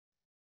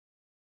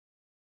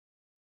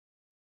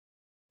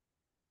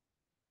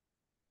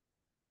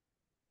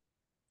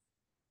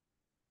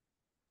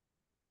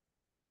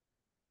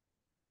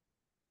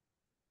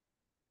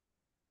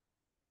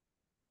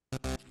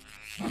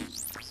When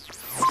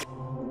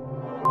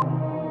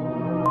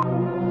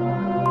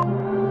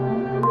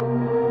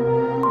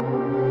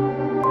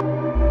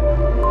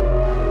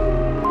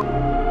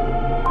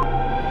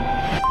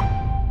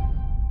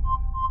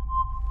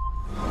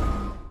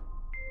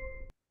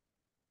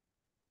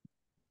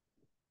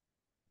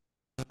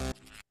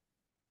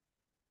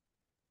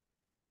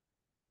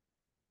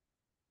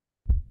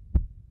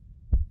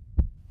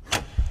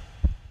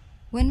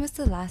was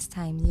the last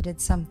time you did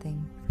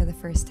something for the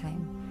first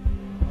time?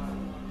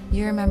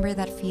 You remember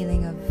that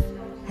feeling of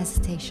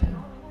hesitation.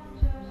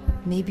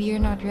 Maybe you're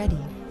not ready.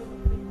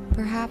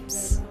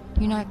 Perhaps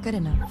you're not good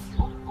enough.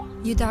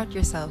 You doubt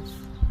yourself.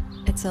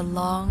 It's a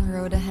long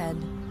road ahead.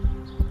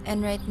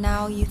 And right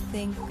now you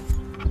think,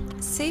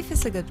 safe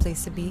is a good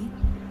place to be.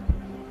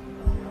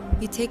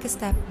 You take a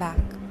step back,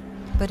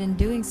 but in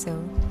doing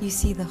so, you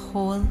see the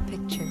whole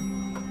picture.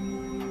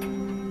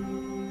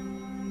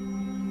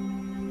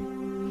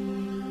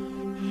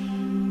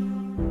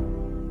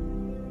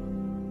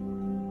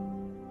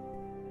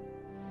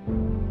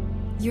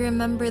 You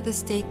remember the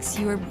stakes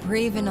you were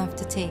brave enough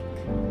to take.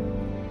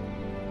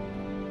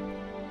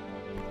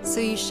 So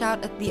you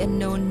shout at the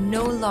unknown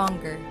no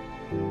longer,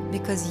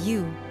 because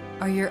you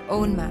are your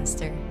own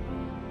master.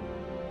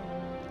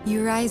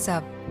 You rise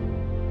up,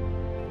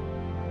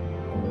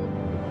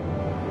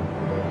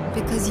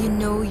 because you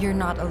know you're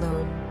not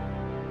alone.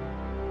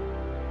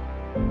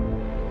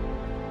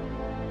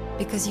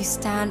 Because you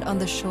stand on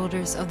the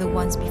shoulders of the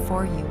ones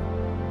before you.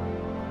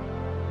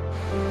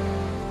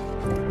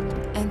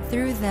 And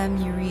through them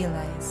you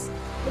realize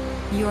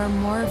you are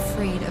more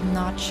afraid of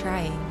not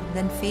trying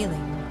than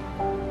failing.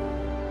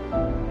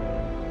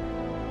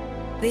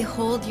 They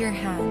hold your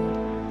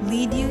hand,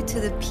 lead you to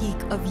the peak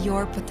of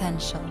your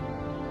potential.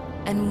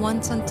 And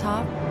once on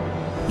top,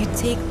 you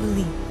take the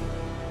leap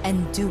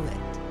and do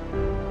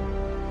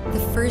it.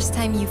 The first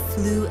time you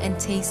flew and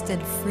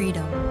tasted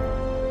freedom.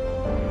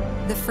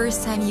 The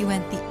first time you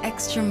went the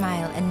extra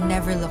mile and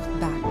never looked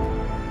back.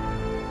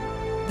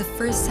 The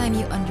first time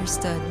you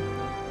understood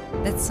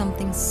that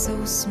something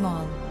so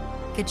small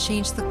could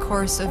change the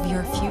course of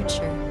your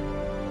future.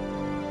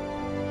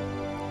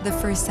 The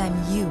first time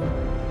you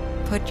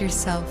put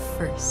yourself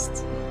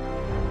first.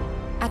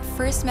 At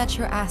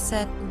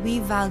FirstMetroAsset, we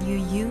value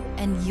you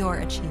and your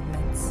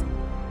achievements.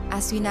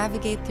 As we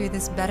navigate through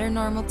this better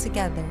normal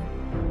together,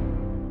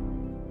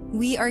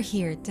 we are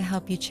here to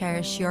help you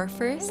cherish your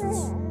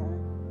firsts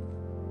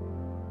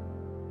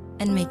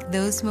and make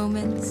those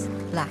moments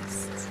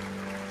last.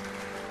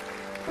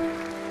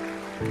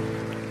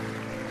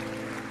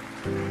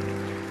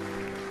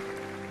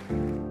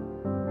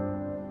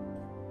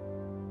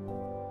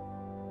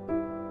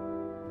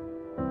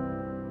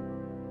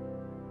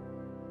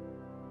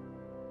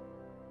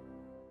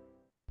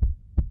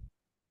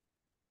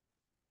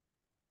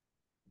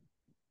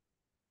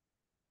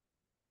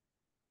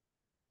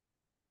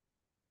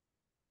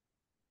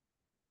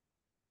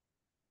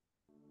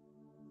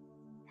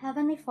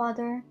 Heavenly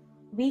Father,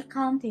 we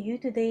come to you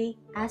today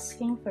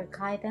asking for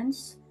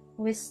guidance,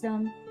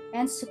 wisdom,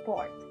 and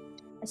support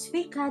as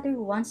we gather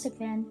once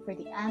again for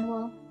the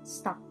annual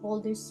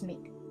stockholders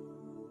meeting.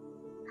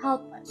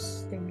 Help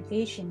us to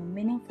engage in a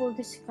meaningful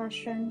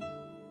discussion.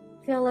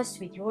 Fill us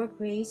with your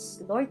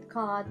grace, Lord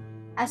God,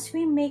 as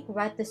we make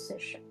right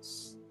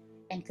decisions,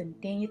 and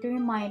continue to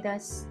remind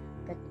us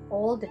that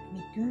all that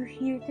we do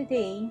here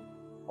today,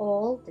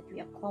 all that we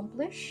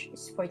accomplish,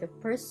 is for the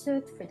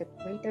pursuit for the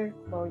greater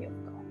glory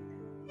of God.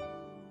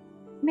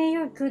 May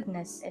your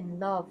goodness and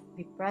love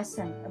be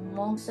present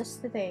amongst us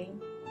today.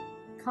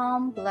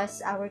 Come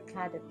bless our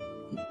academy,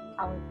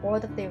 our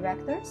board of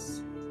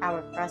directors,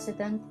 our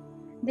president,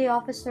 the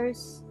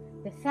officers,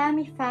 the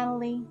FAMI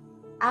family,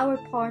 our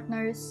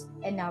partners,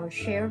 and our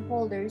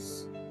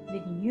shareholders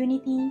with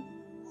unity,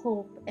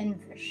 hope, and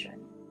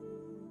vision.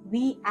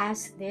 We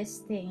ask these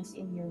things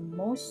in your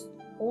most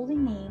holy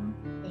name.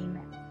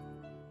 Amen.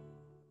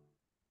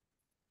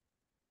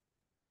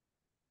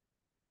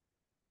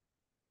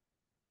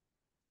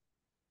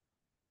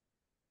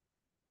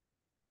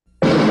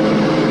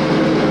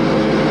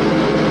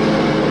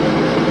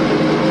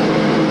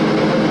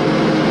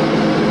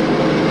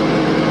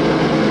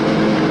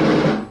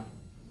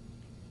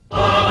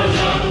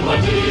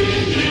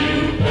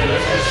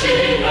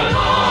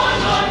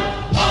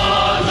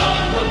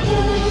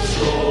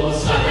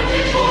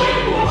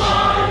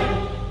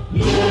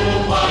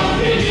 Lupa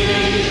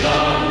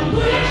venida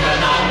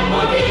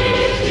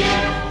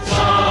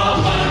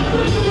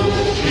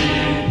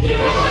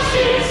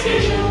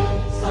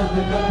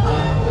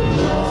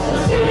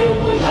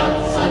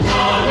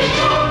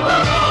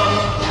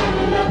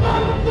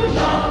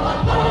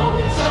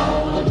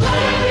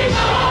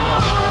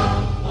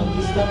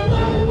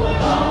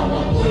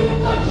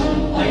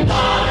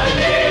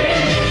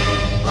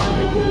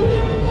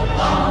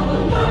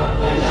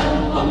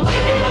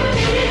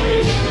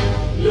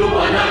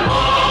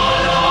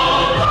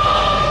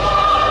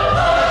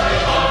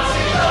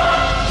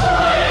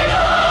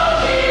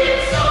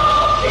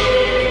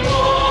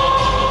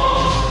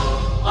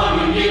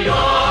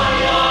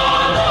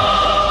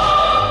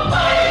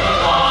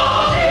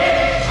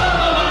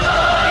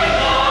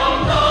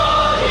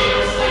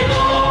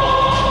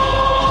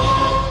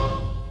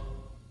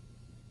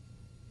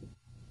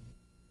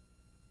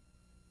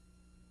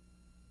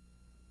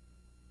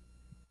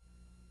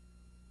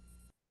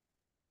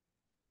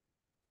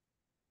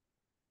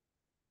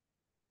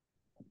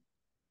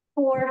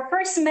for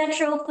First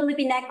Metro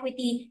Philippine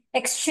Equity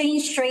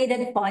Exchange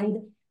Traded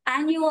Fund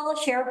Annual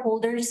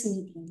Shareholders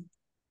Meeting.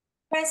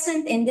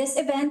 Present in this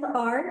event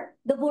are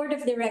the Board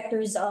of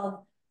Directors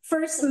of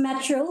First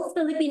Metro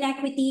Philippine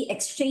Equity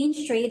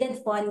Exchange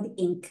Traded Fund,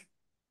 Inc.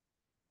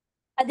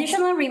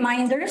 Additional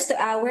reminders to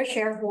our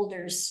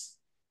shareholders.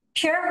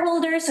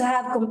 Shareholders who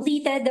have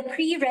completed the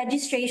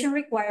pre-registration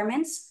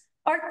requirements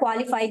are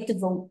qualified to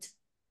vote.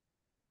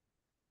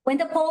 When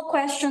the poll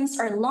questions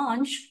are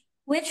launched,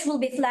 which will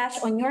be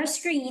flashed on your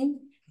screen,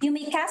 you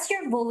may cast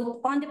your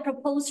vote on the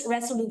proposed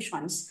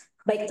resolutions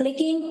by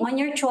clicking on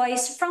your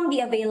choice from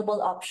the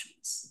available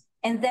options,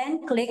 and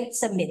then click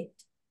Submit.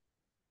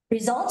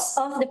 Results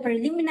of the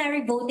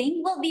preliminary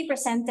voting will be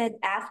presented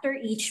after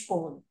each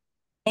poll,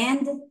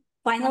 and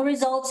final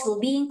results will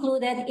be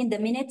included in the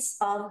minutes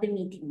of the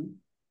meeting.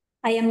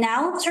 I am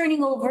now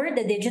turning over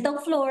the digital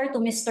floor to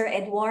Mr.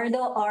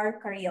 Eduardo R.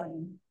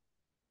 Carrion.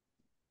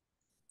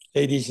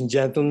 Ladies and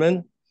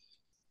gentlemen,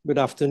 good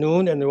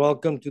afternoon and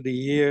welcome to the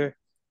year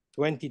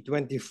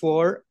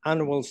 2024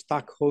 Annual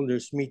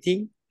Stockholders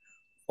Meeting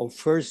of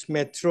First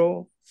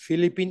Metro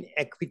Philippine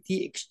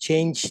Equity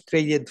Exchange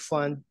Traded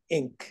Fund,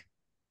 Inc.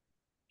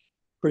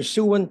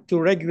 Pursuant to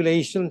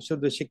regulations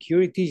of the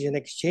Securities and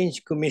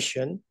Exchange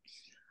Commission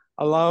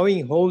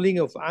allowing holding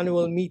of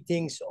annual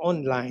meetings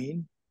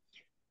online,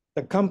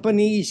 the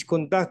company is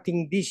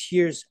conducting this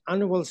year's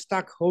annual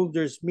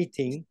stockholders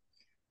meeting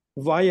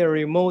via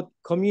remote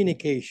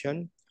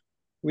communication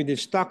with the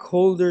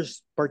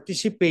stockholders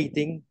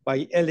participating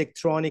by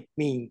electronic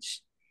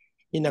means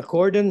in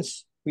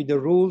accordance with the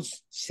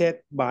rules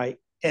set by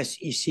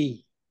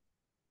SEC.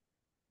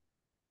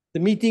 The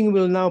meeting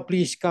will now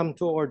please come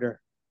to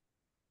order.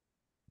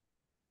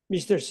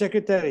 Mr.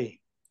 Secretary,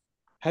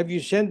 have you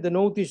sent the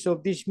notice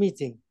of this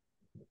meeting?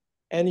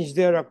 And is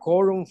there a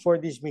quorum for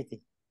this meeting?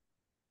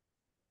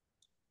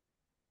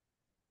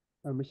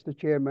 Mr.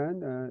 Chairman,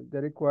 the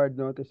required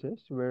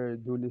notices were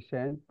duly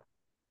sent.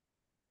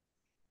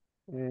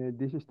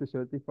 This is to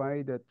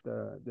certify that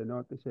the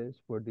notices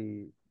for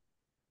the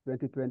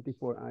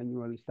 2024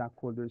 Annual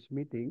Stockholders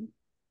Meeting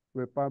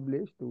were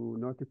published to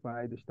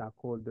notify the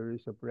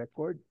stockholders of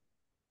record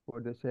for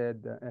the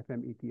said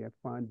FMETF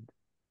fund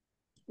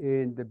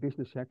in the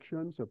business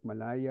sections of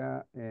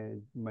Malaya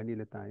and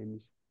Manila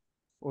Times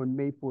on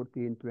May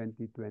 14,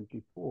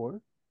 2024,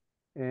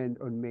 and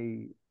on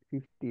May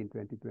 15,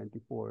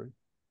 2024,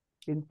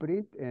 in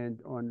print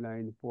and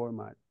online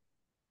format,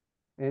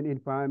 and in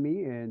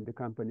FAMI and the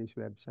company's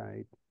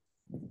website,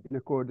 in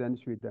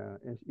accordance with the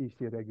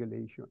SEC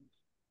regulations.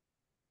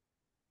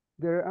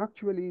 They're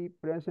actually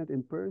present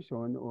in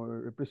person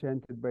or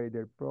represented by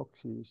their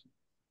proxies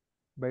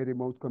by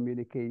remote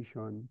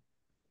communication,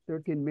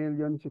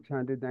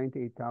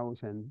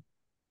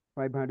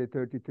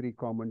 13,698,533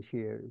 common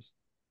shares,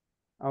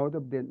 out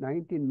of the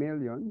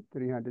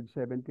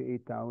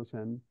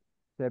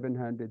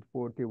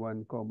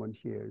 19,378,741 common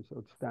shares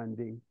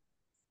outstanding.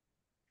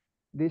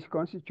 This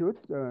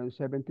constitutes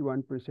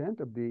 71%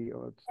 of the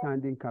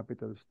outstanding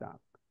capital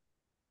stock.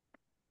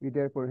 We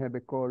therefore have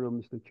a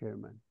quorum, Mr.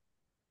 Chairman.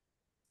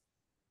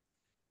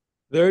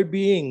 There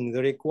being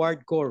the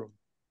required quorum,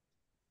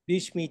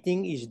 this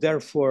meeting is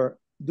therefore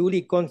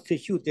duly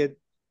constituted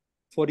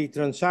for the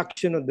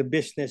transaction of the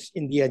business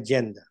in the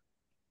agenda.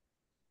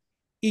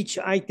 Each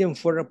item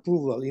for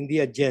approval in the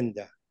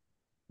agenda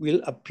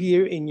will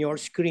appear in your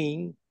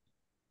screen,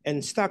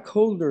 and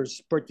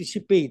stockholders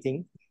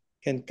participating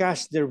can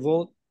cast their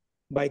vote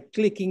by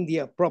clicking the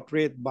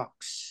appropriate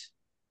box.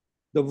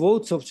 The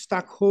votes of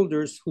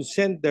stockholders who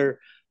sent their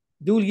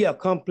duly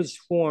accomplished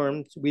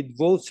forms with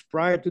votes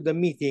prior to the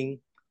meeting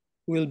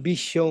will be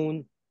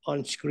shown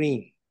on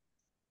screen.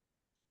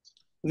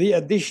 The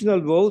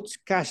additional votes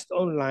cast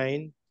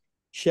online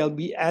shall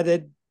be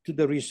added to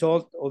the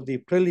result of the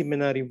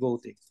preliminary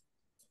voting.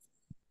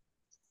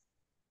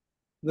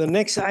 The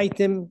next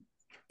item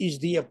is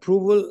the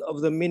approval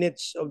of the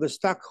minutes of the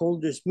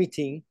stockholders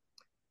meeting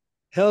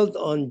held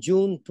on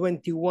June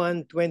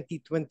 21,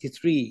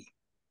 2023.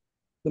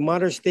 The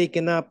matters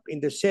taken up in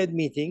the said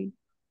meeting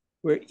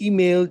were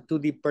emailed to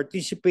the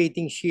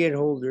participating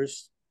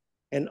shareholders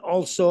and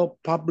also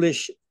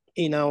published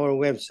in our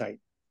website.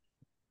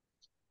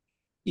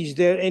 Is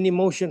there any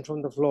motion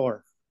from the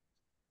floor?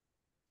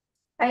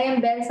 I am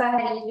Bel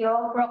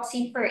Fajarillo,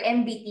 proxy for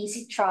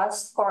MBTC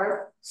Trust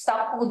Corp,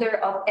 stockholder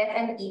of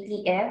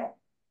FMETF.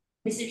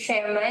 Mr.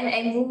 Chairman,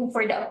 I move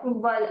for the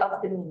approval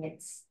of the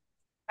minutes.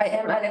 I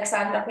am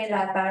Alexandra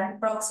Quilatan,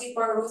 proxy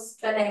for Ruth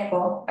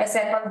Chaneco. I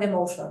second the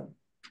motion.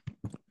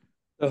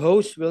 The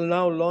host will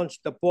now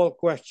launch the poll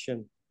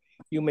question.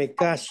 You may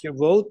cast your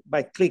vote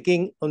by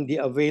clicking on the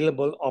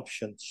available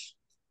options.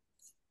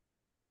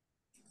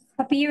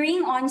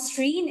 Appearing on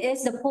screen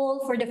is the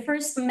poll for the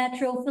First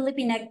Metro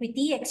Philippine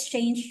Equity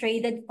Exchange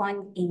Traded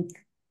Fund, Inc.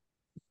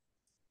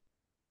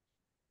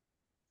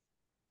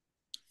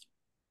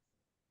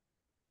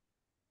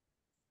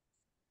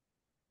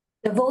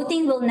 The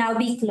voting will now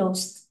be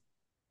closed.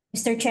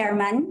 Mr.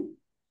 Chairman.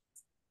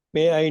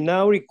 May I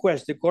now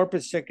request the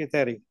Corporate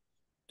Secretary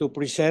to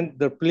present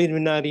the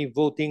preliminary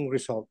voting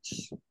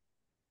results.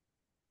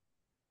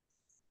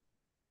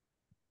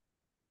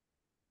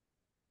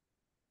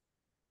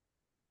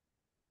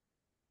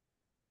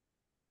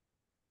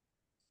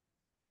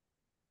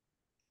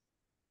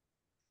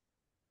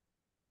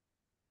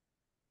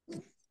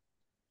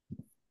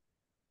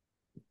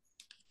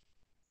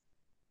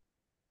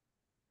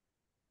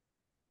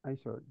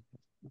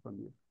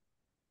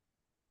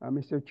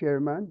 Mr.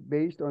 Chairman,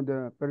 based on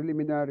the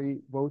preliminary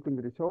voting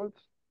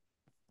results,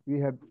 we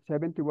have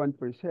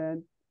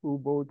 71% who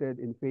voted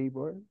in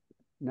favor,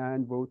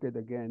 none voted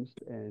against,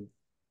 and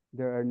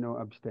there are no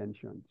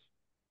abstentions.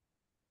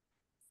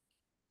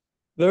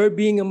 There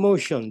being a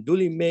motion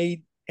duly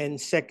made and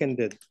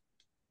seconded,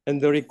 and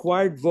the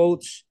required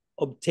votes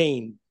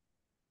obtained,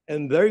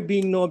 and there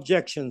being no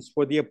objections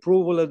for the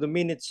approval of the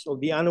minutes of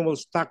the annual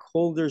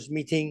stockholders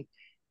meeting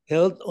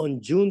held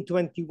on June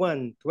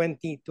 21,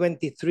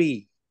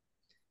 2023,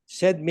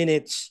 said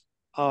minutes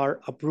are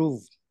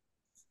approved.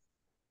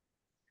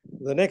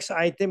 The next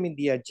item in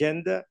the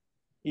agenda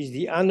is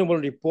the annual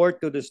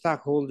report to the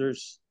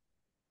stockholders.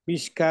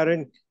 Ms.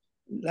 Karen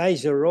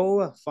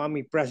Lizaroa,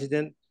 FAMI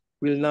President,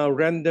 will now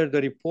render the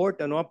report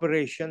on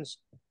operations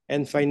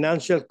and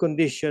financial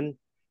condition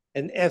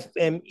and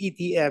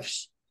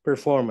FMETF's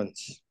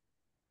performance.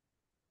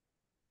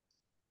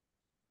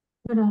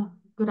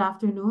 Good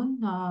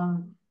afternoon,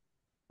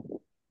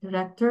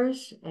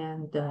 directors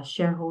and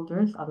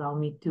shareholders. Allow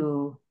me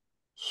to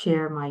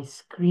share my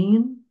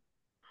screen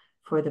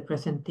for the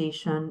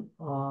presentation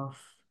of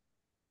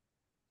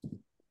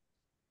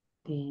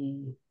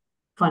the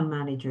fund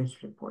managers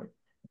report.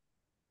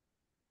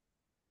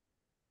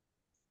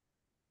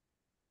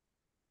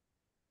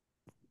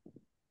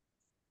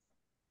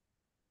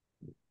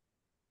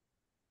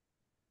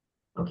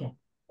 Okay.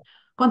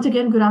 Once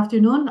again, good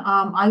afternoon.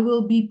 I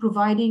will be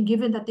providing,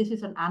 given that this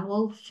is an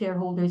annual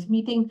shareholders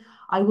meeting,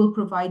 I will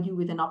provide you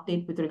with an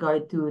update with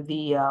regard to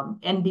the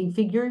ending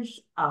figures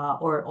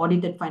or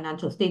audited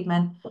financial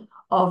statement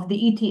of the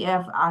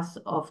ETF as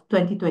of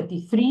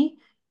 2023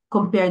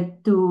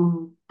 compared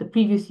to the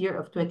previous year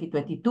of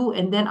 2022.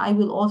 And then I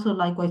will also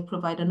likewise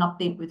provide an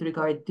update with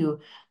regard to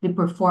the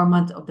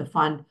performance of the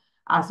fund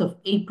as of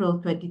April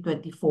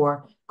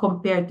 2024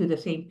 compared to the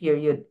same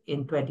period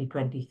in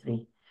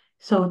 2023.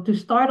 So to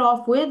start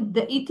off with,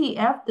 the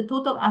ETF, the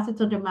total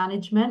assets under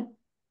management,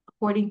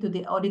 according to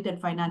the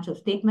audited financial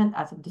statement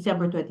as of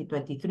December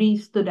 2023,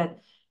 stood at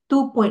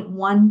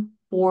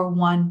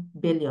 2.141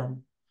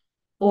 billion,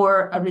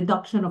 or a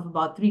reduction of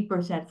about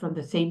 3% from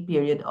the same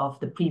period of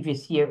the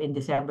previous year in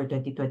December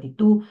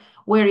 2022,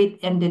 where it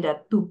ended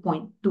at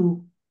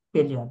 2.2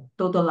 billion.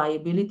 Total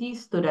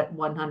liabilities stood at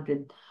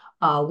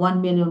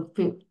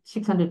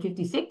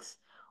 1,656,000,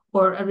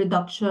 or a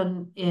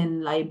reduction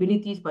in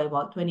liabilities by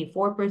about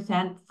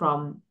 24%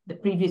 from the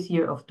previous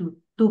year of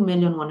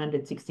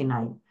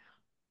 2,169,000.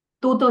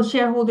 Total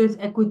shareholders'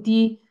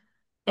 equity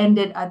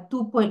ended at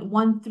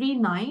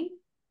 2.139,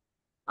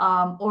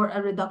 or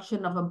a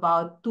reduction of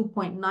about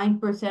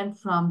 2.9%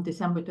 from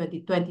December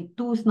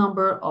 2022's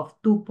number of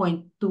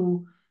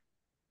 2.2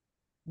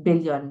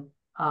 billion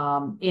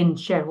in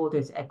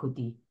shareholders'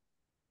 equity.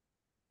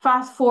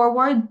 Fast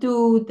forward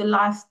to the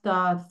last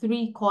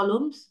three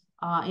columns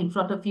in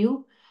front of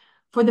you.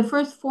 For the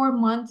first 4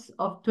 months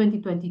of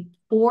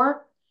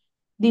 2024,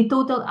 the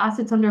total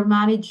assets under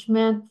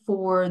management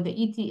for the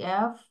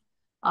ETF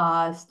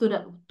stood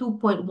at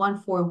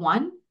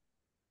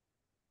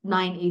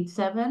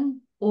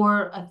 2.141987,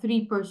 or a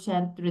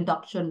 3%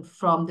 reduction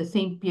from the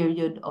same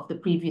period of the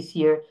previous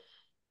year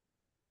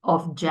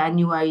of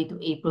January to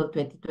April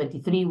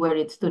 2023, where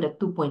it stood at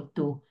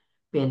 2.2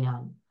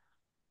 billion.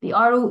 The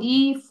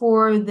ROE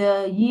for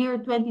the year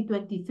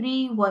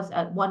 2023 was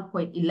at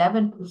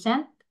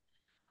 1.11%,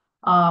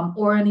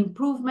 or an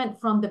improvement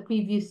from the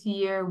previous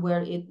year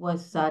where it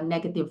was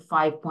negative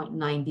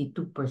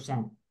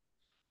 5.92%.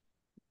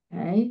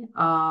 Okay.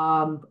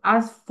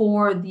 As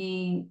for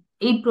the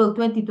April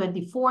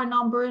 2024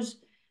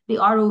 numbers, the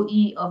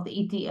ROE of the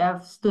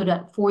ETF stood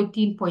at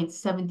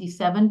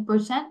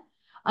 14.77%,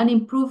 an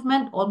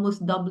improvement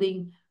almost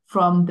doubling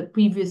from the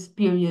previous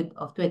period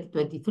of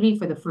 2023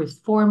 for the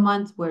first 4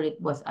 months, where it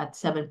was at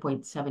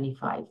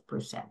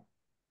 7.75%.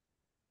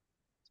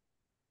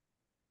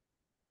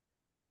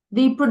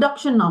 The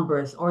production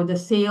numbers, or the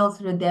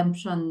sales,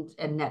 redemptions,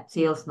 and net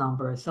sales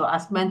numbers. So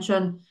as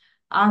mentioned,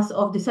 as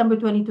of December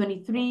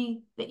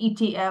 2023, the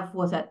ETF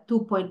was at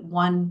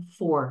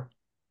 2.14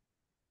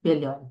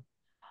 billion.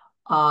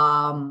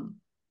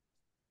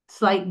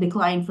 Slight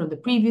decline from the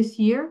previous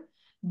year,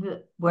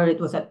 where it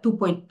was at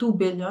 2.2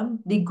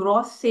 billion. The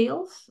gross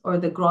sales, or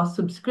the gross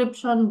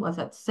subscription, was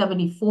at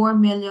 74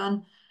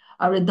 million,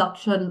 a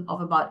reduction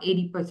of about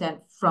 80%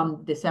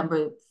 from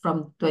December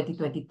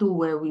 2022,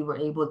 where we were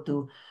able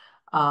to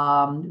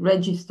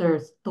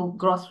register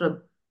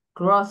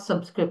gross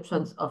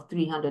subscriptions of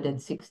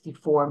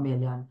 364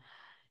 million.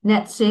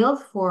 Net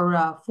sales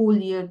for full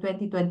year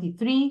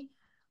 2023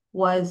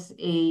 was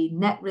a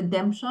net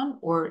redemption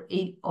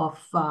of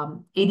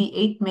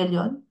 88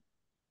 million,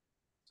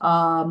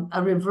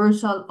 a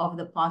reversal of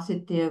the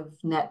positive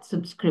net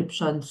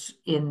subscriptions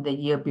in the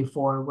year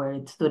before, where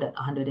it stood at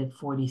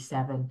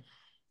 147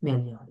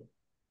 million.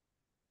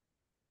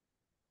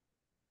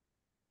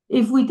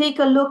 If we take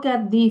a look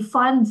at the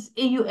funds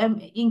AUM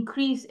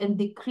increase and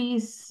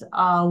decrease,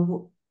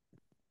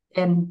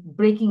 and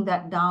breaking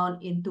that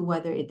down into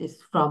whether it is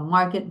from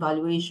market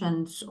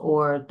valuations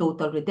or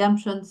total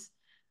redemptions,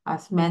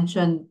 as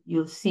mentioned,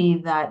 you'll see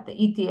that the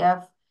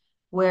ETF,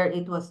 where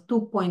it was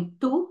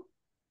 2.2,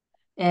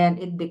 and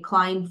it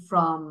declined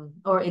from,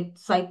 or it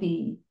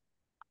slightly,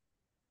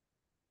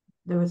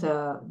 there was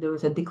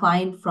a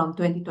decline from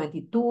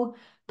 2022.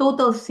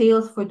 Total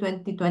sales for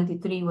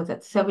 2023 was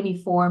at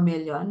 74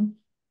 million.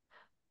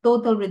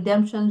 Total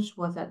redemptions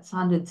was at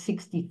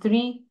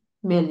 163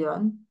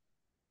 million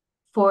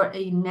for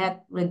a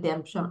net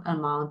redemption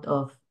amount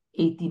of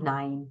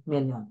 89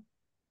 million.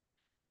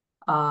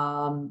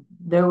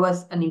 There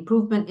was an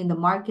improvement in the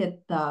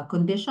market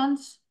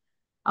conditions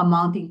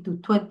amounting to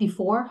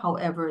 24.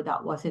 However,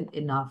 that wasn't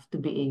enough to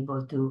be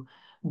able to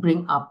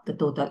bring up the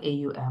total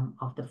AUM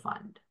of the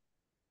fund.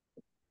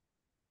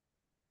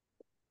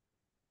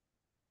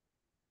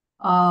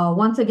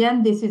 Once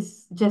again, this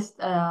is just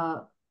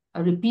a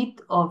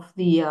repeat of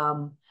the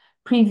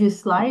previous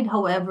slide.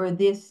 However,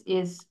 this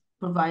is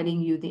providing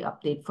you the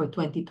update for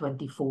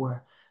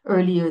 2024.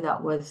 Earlier,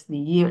 that was the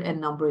year-end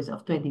numbers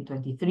of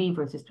 2023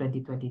 versus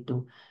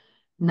 2022.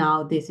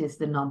 Now, this is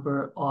the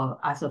number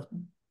as of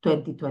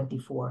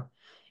 2024.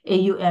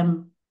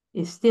 AUM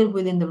is still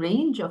within the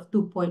range of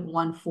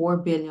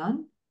 2.14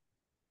 billion,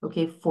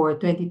 okay, for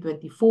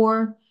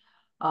 2024.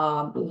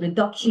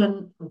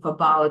 Reduction of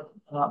about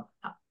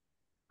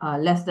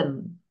less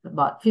than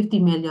about 50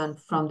 million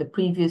from the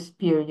previous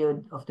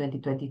period of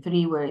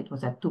 2023, where it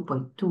was at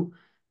 2.2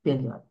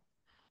 billion.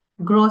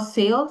 Gross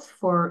sales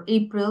for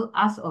April,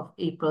 as of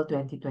April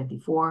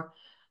 2024,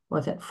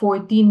 was at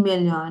 14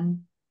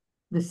 million.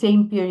 The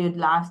same period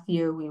last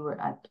year, we were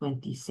at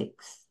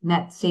 26.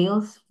 Net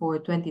sales for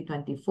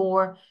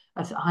 2024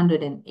 was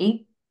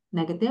 108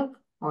 negative,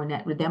 or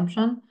net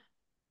redemption.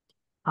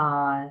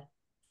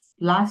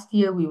 Last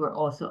year, we were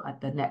also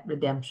at the net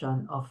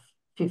redemption of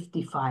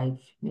 55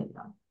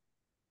 million.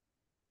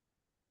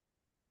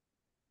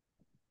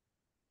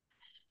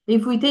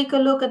 If we take a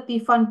look at the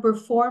fund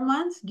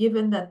performance,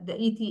 given that the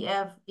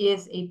ETF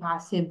is a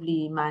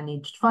passively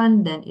managed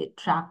fund, then it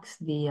tracks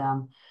the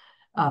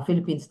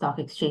Philippine Stock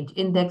Exchange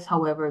Index.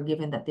 However,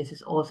 given that this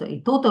is also a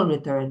total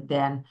return,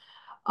 then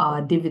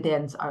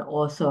dividends are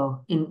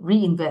also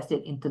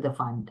reinvested into the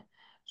fund.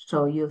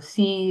 So you'll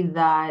see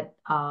that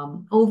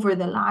over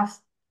the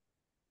last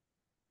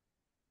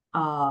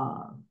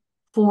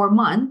 4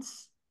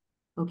 months,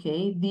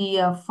 okay,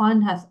 the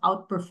fund has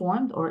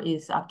outperformed, or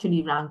is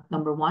actually ranked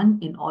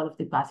 #1 in all of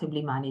the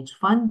passively managed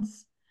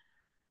funds,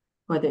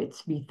 whether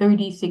it's be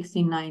 30,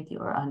 60, 90,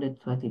 or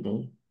 120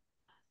 day.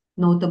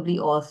 Notably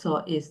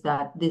also is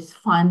that this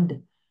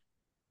fund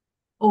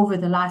over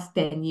the last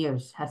 10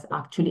 years has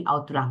actually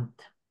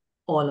outranked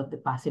all of the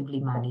passively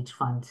managed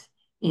funds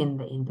in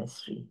the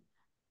industry.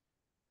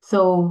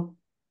 So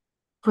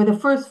for the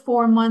first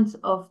 4 months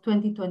of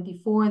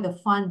 2024, the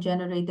fund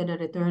generated a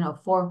return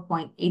of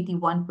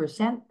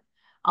 4.81%,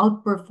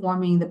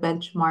 outperforming the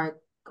benchmark,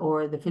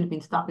 or the Philippine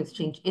Stock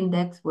Exchange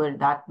Index, where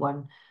that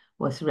one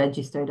was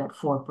registered at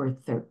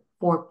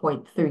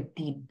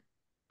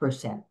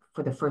 4.13%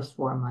 for the first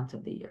 4 months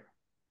of the year.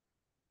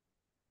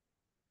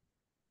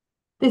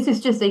 This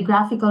is just a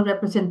graphical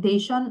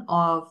representation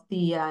of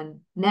the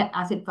net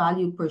asset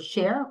value per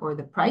share, or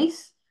the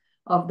price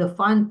of the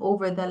fund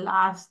over the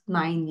last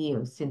 9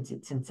 years since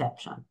its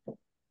inception.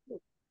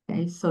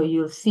 Okay, so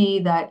you'll see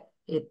that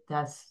it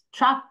has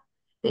tracked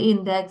the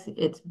index.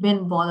 It's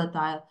been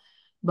volatile,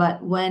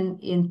 but when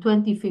in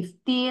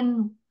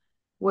 2015,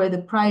 where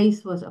the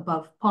price was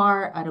above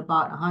par at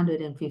about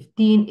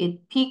 115,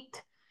 it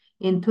peaked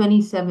in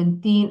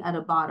 2017 at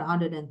about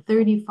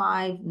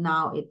 135.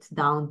 Now it's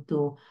down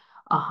to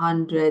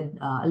 100,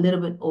 a little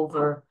bit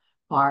over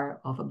par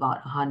of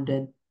about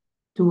 100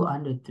 to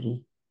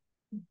 103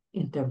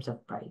 in terms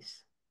of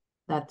price.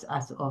 That's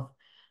as of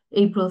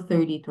April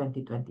 30,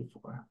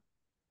 2024.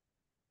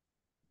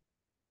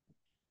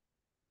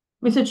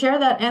 Mr. Chair,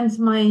 that ends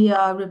my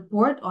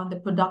report on the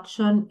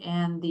production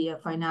and the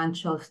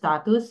financial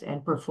status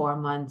and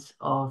performance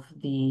of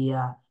the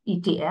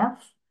ETF.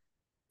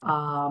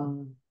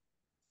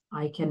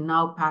 I can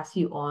now pass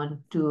you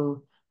on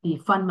to the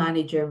fund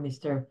manager,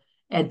 Mr.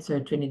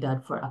 Edser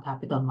Trinidad, for a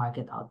capital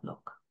market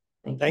outlook.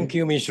 Thank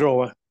you, Ms.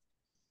 Roa.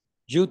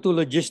 Due to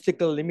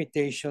logistical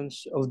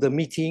limitations of the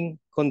meeting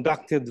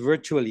conducted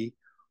virtually,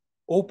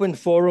 open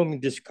forum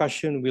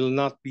discussion will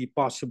not be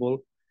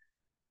possible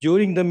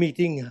during the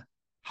meeting.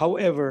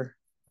 However,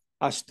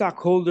 a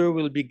stockholder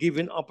will be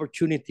given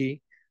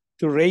opportunity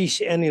to raise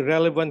any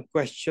relevant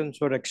questions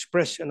or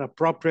express an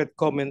appropriate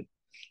comment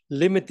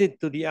limited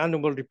to the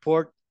annual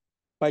report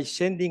by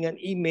sending an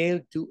email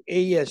to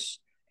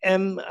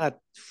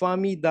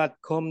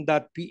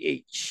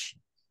asm@fami.com.ph.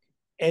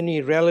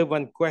 Any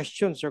relevant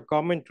questions or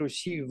comments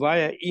received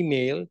via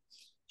email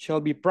shall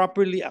be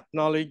properly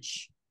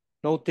acknowledged,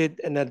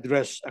 noted, and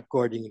addressed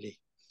accordingly.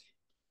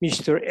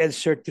 Mr.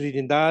 Edser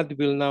Trinidad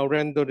will now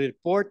render a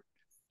report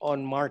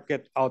on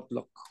market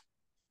outlook.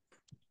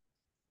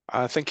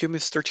 Thank you,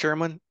 Mr.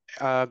 Chairman.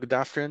 Good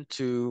afternoon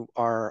to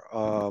our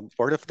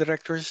board of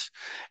directors,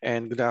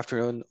 and good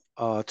afternoon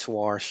to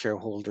our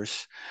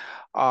shareholders.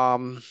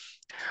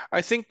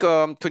 I think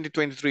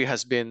 2023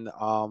 has been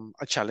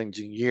a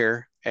challenging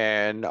year,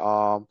 and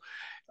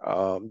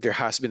there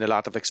has been a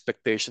lot of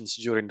expectations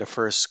during the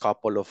first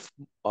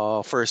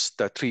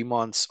 3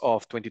 months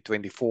of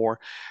 2024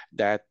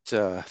 that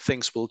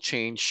things will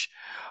change.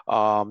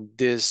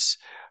 This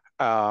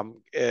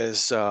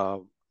is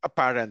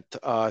apparent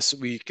as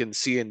we can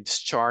see in this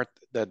chart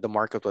that the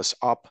market was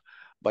up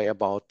by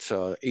about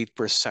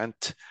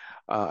 8%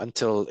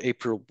 until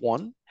April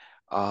 1.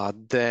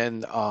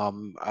 Then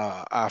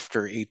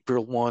after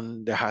April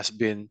 1, there has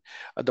been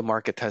the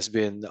market has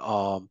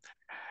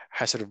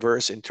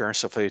reversed in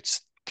terms of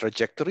its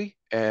trajectory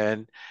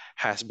and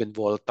has been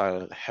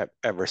volatile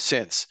ever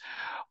since.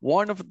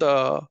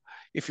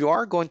 If you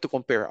are going to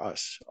compare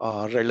us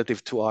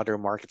relative to other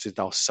markets in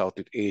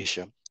Southeast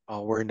Asia,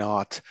 we're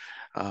not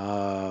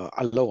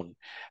alone,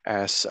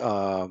 as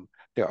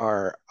there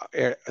are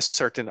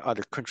certain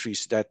other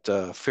countries that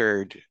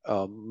fared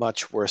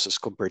much worse as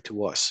compared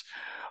to us.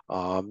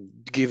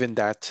 Given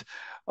that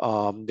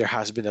there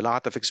has been a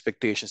lot of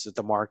expectations that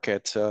the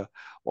market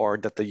or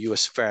that the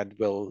US Fed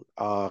will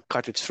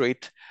cut its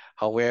rate.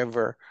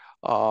 However,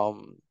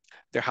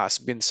 there has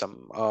been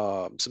some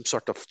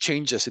sort of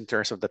changes in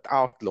terms of that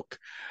outlook.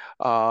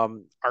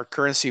 Our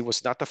currency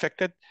was not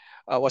affected,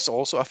 was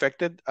also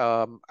affected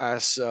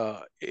as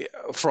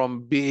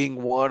from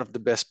being one of the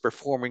best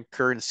performing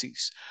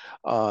currencies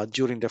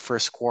during the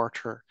first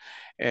quarter,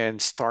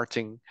 and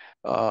starting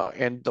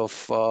end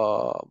of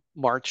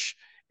March,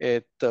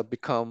 it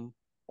become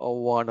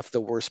one of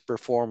the worst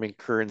performing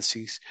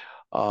currencies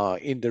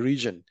in the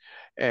region,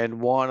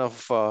 and one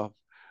of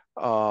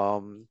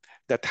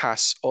that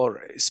has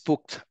or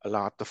spooked a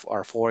lot of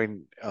our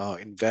foreign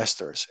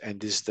investors. And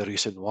this is the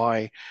reason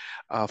why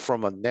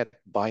from a net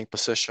buying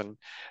position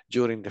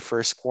during the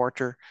first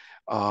quarter,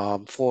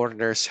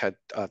 foreigners had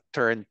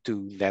turned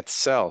to net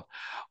sell.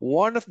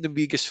 One of the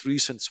biggest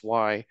reasons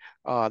why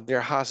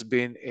there has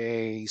been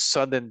a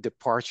sudden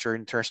departure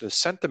in terms of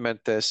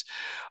sentiment is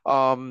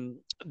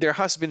there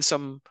has been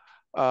some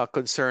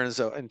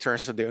concerns in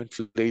terms of the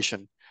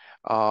inflation.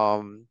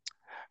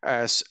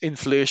 As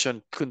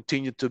inflation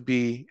continued to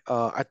be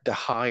at the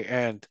high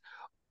end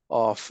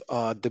of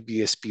the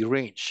BSP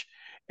range.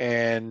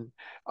 And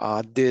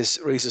this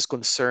raises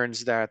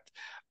concerns that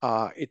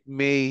it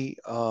may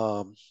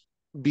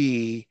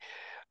be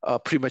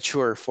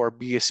premature for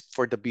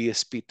the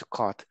BSP to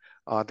cut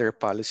their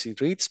policy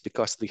rates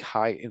because the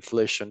high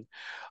inflation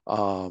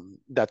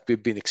that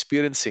we've been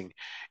experiencing.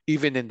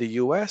 Even in the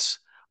US,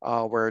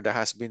 where there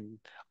has been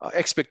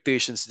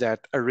expectations that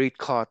a rate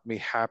cut may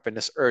happen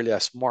as early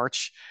as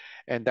March,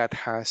 and that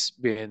has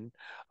been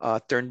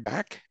turned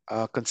back,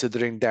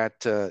 considering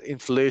that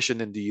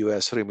inflation in the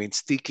US remains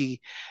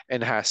sticky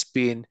and has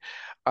been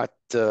at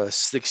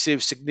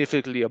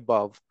significantly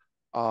above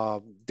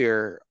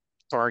their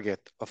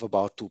target of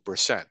about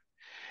 2%.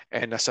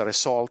 And as a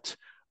result,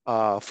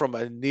 from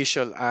an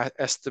initial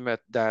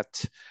estimate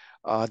that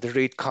the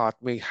rate cut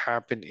may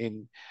happen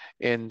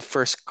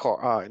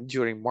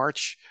during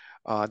March,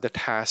 that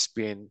has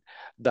been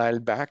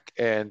dialed back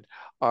and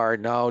are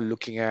now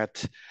looking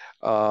at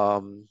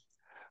the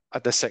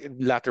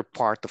latter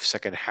part of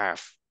second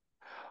half.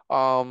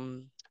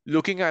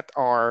 Looking at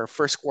our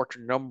first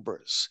quarter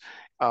numbers,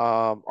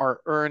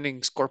 our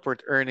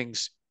corporate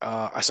earnings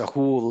as a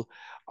whole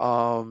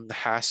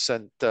has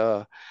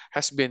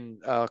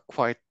been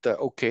quite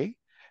okay,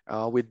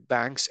 with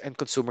banks and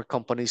consumer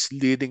companies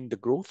leading the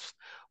growth,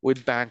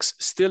 with banks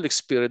still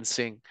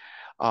experiencing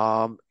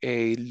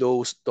a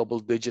low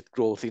double-digit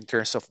growth in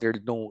terms of their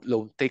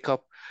loan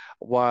take-up,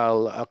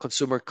 while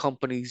consumer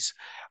companies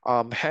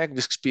have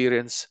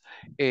experienced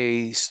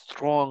a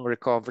strong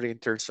recovery in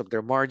terms of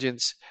their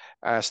margins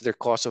as their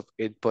cost of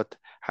input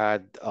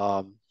had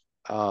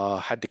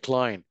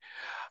declined.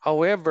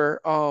 However,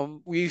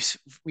 we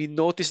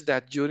noticed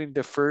that during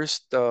the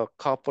first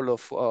couple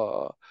of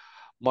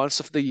months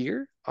of the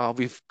year,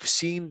 we've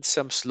seen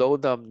some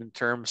slowdown in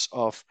terms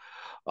of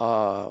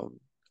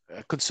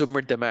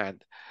consumer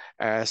demand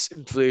as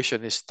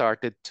inflation has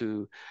started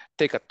to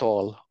take a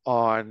toll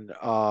on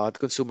the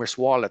consumers'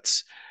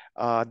 wallets.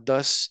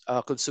 Thus,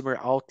 consumer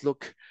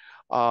outlook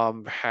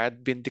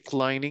had been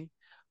declining.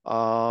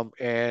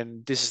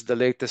 And this is the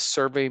latest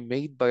survey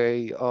made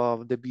by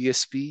the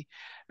BSP,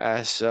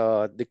 as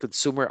the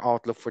consumer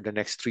outlook for the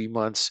next 3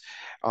 months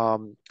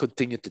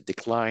continued to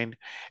decline.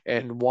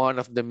 And one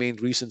of the main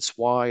reasons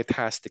why it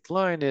has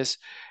declined is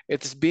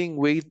it is being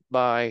weighed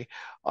by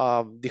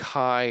the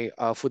high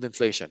food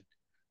inflation.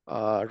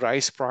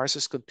 Rice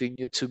prices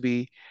continue to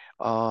be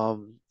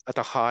at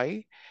a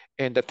high,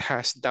 and that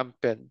has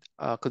dampened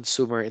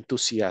consumer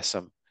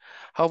enthusiasm.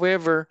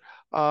 However,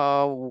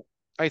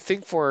 I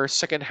think for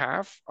second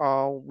half,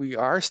 we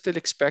are still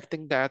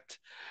expecting that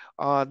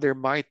there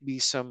might be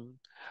some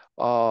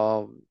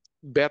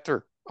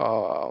better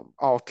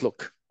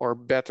outlook or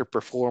better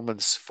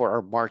performance for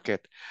our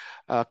market,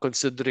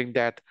 considering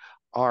that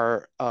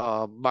our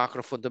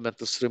macro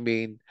fundamentals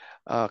remain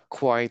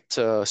quite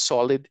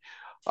solid,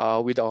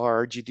 with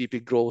our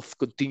GDP growth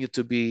continue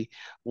to be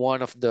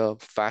one of the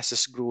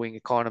fastest growing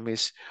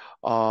economies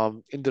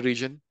in the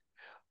region.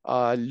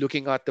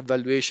 Looking at the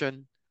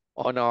valuation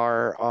on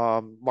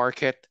our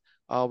market,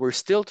 we're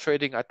still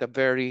trading at a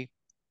very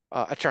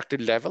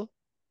attractive level,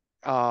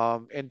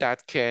 and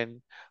that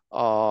can,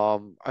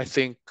 I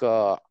think,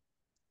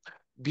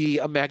 be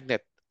a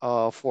magnet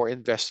for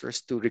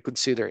investors to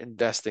reconsider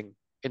investing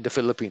in the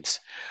Philippines.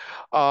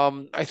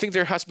 I think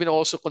there has been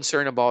also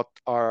concern about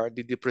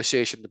the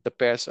depreciation of the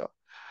peso.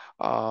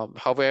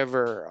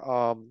 However,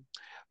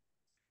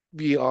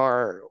 we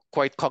are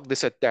quite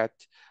cognizant that,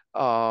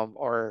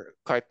 or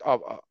quite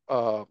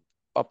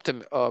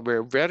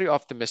we're very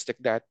optimistic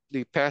that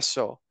the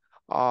peso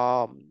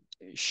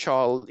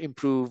shall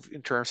improve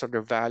in terms of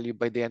their value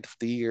by the end of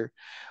the year,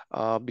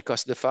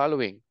 because the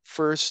following: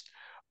 first,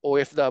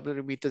 OFW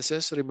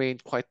remittances remain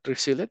quite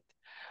resilient,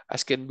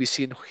 as can be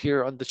seen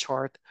here on the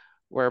chart,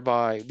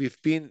 whereby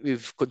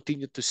we've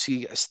continued to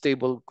see a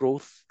stable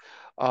growth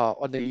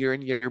on a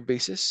year-on-year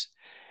basis.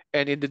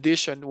 And in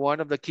addition,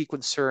 one of the key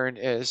concern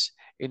is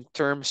in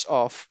terms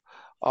of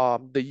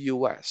the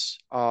US.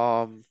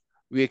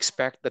 We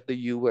expect that the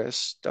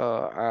US,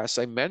 as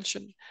I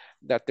mentioned,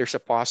 that there's a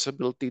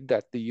possibility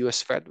that the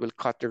US Fed will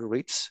cut their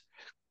rates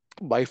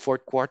by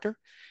fourth quarter,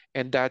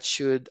 and that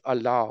should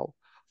allow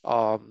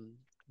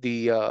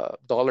the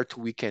dollar to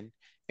weaken,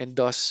 and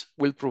thus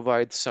will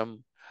provide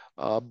some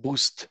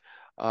boost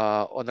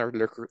on our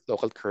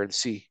local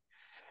currency.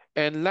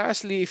 And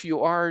lastly, if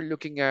you are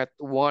looking at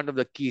one of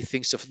the key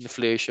things of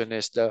inflation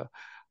is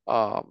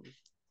um,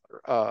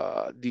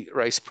 the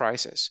rice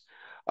prices.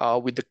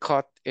 With the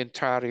cut in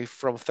tariff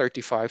from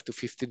 35 to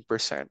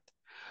 15%,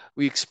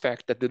 we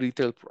expect that the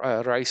retail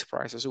rice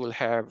prices will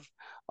have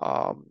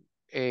a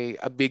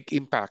big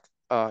impact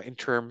in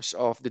terms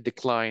of the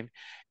decline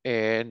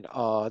in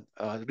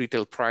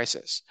retail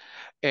prices.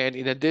 And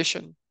in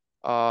addition,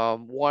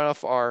 one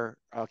of our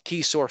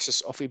key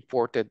sources of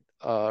imported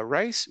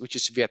rice, which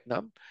is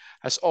Vietnam,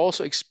 has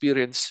also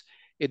experienced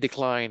a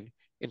decline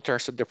in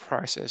terms of the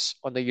prices.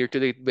 On a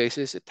year-to-date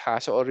basis, it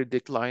has already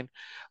declined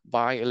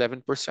by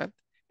 11%,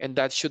 and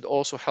that should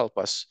also help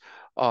us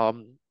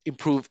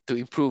improve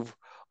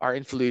our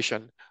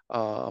inflation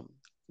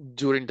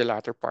during the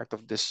latter part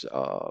of this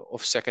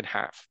of second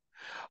half.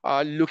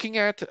 Looking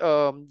at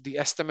the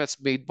estimates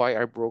made by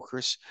our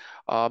brokers,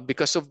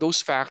 because of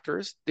those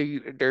factors, they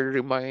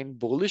remain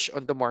bullish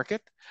on the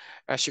market,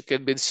 as you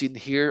can be seen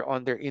here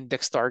on their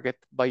index target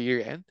by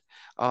year end.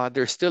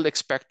 They're still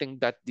expecting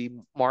that the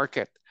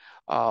market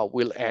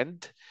will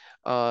end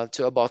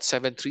to about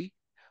 7.3.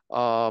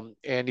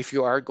 And if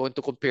you are going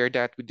to compare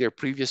that with their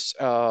previous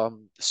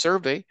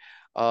survey,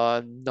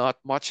 not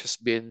much has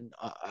been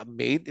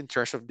made in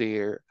terms of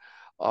their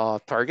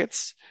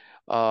targets.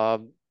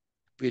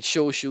 Which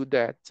shows you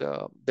that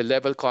the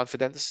level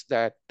confidence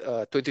that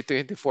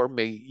 2024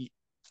 may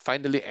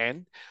finally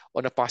end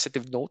on a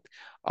positive note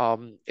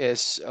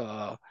is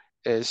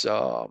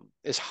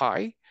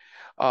high.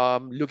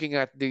 Looking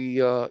at the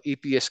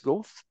EPS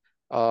growth,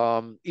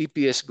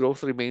 EPS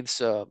growth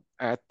remains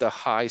at the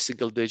high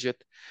single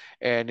digit,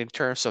 and in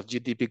terms of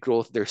GDP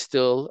growth, they're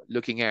still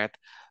looking at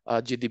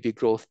GDP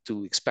growth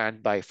to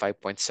expand by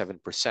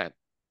 5.7%.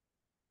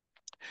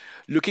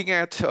 Looking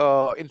at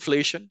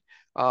inflation,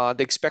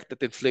 they expect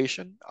that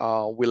inflation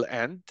will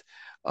end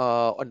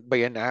by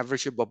an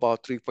average of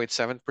about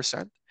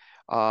 3.7%.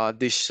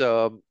 This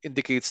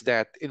indicates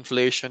that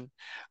inflation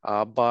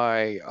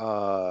by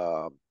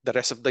the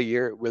rest of the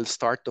year will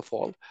start to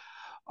fall.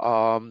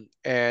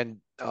 And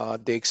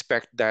they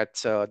expect that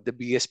the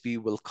BSP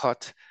will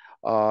cut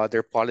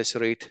their policy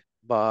rate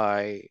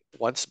by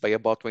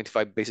about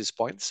 25 basis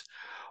points.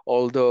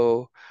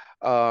 Although,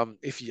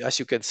 as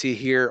you can see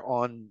here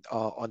on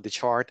the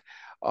chart,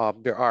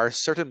 there are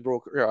some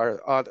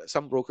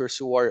brokers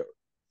who are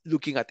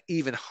looking at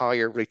even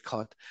higher rate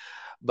cut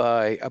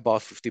by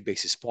about 50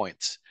 basis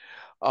points.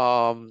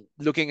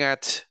 Looking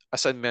at,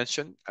 as I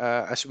mentioned,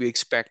 as we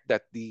expect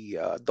that the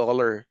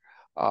dollar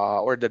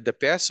or the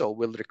peso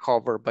will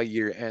recover by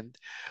year end,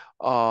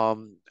 our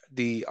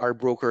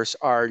brokers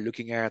are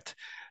looking at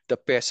the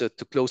peso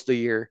to close the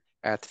year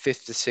at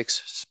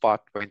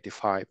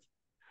 56.25.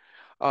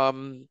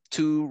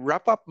 To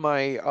wrap up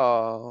my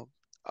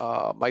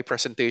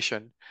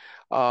presentation,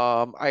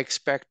 I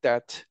expect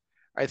that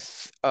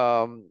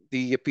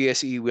the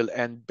PSE will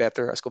end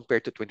better as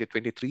compared to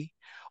 2023,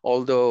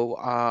 although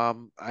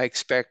I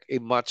expect a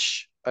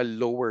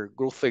lower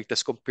growth rate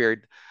as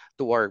compared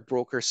to our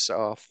brokers'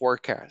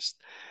 forecast,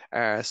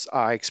 as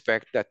I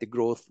expect that the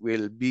growth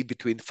will be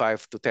between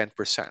 5 to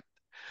 10%.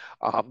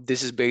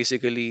 This is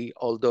basically,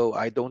 although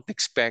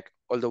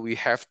we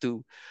have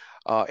to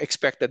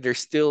expect that there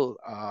still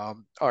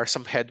are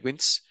some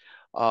headwinds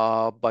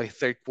by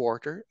third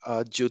quarter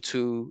due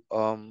to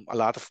a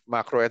lot of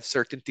macro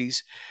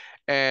uncertainties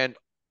and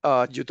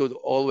due to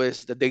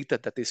always the data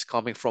that is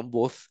coming from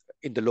both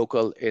in the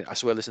local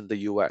as well as in the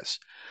US.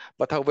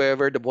 But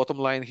however, the bottom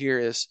line here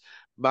is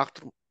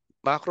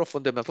macro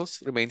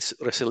fundamentals remains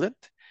resilient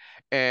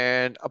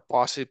and a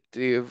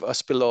positive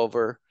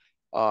spillover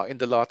in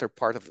the latter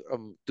part of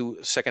the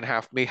second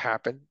half may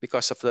happen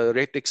because of the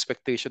rate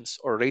expectations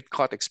or rate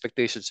cut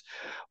expectations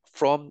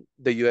from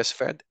the US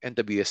Fed and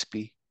the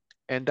BSP.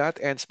 And that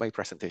ends my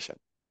presentation.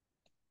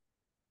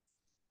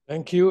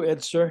 Thank you,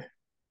 Ed, sir.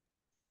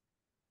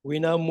 We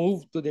now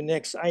move to the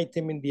next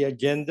item in the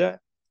agenda,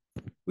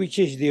 which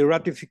is the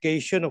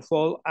ratification of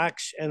all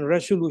acts and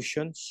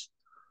resolutions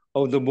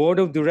of the Board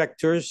of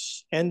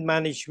Directors and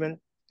Management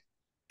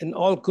and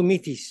all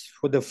committees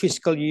for the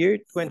fiscal year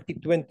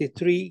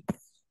 2023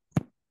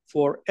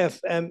 for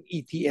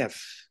FMETF.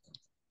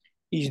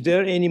 Is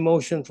there any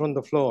motion from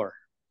the floor?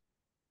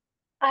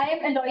 I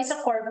am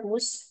Eloisa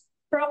Corpus,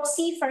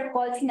 proxy for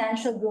Call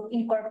Financial Group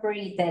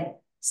Incorporated,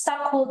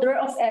 stockholder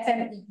of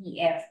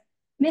FMETF.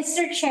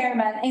 Mr.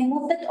 Chairman, I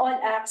move that all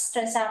acts,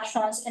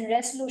 transactions, and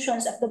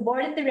resolutions of the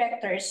Board of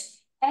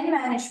Directors and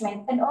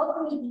Management and all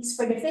committees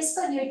for the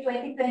fiscal year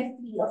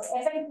 2023 of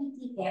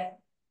FMETF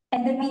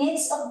and the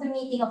minutes of the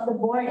meeting of the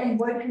Board and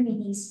Board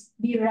committees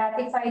be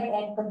ratified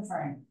and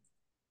confirmed.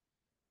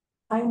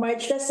 I'm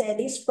Marcia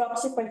Celis,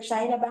 proxy for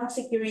China Bank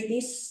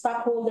Securities,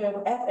 stockholder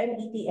of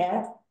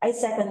FMETF. I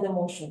second the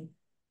motion.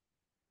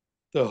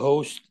 The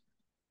host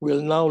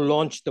will now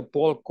launch the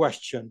poll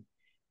question.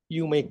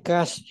 You may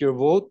cast your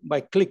vote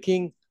by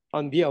clicking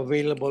on the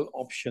available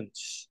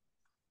options.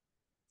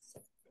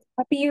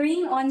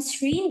 Appearing on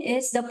screen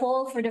is the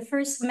poll for the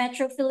First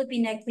Metro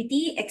Philippine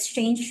Equity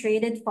Exchange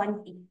Traded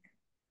Fund Inc.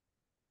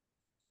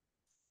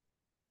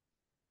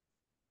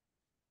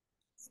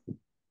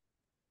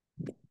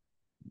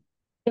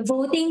 The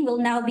voting will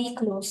now be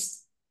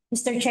closed.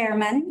 Mr.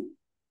 Chairman.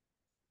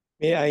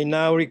 May I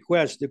now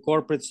request the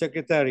Corporate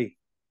Secretary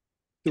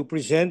to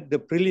present the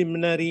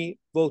preliminary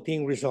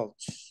voting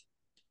results.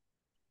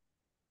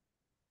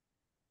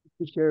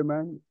 Mr.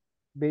 Chairman,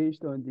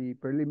 based on the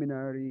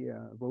preliminary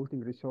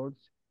voting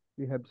results,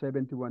 we have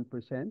 71%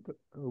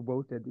 who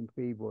voted in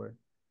favor,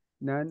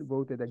 none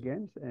voted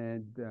against,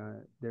 and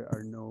there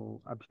are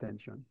no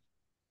abstentions.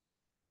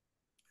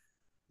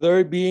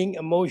 There being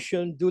a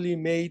motion duly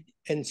made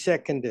and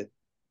seconded,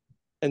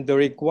 and the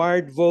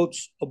required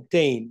votes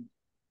obtained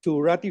to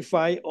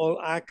ratify all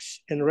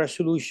acts and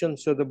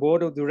resolutions of the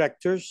Board of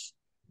Directors,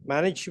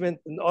 Management,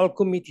 and all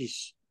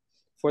committees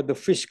for the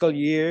fiscal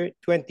year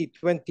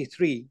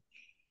 2023,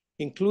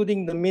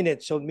 including the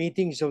minutes of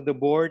meetings of the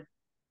Board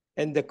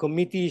and the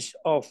committees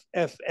of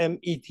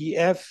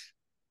FMETF,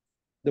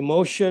 the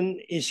motion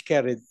is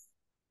carried.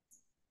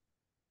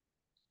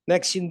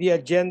 Next in the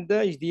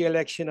agenda is the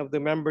election of the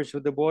members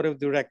of the Board of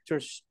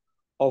Directors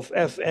of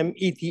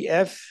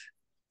FMETF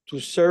to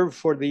serve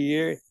for the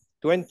year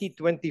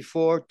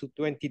 2024 to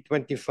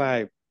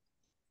 2025.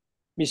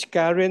 Ms.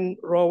 Karen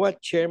Roa,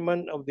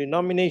 Chairman of the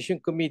Nomination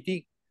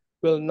Committee,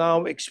 will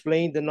now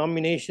explain the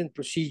nomination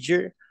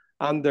procedure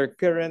under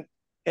current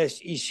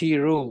SEC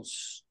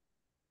rules.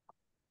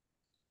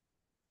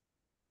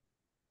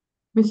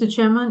 Mr.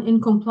 Chairman, in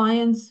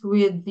compliance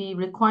with the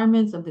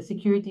requirements of the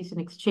Securities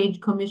and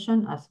Exchange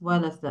Commission, as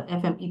well as the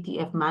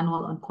FMETF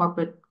Manual on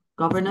Corporate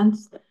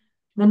Governance,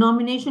 the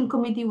Nomination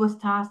Committee was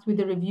tasked with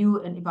the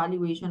review and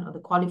evaluation of the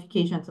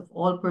qualifications of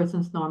all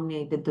persons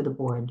nominated to the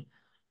Board.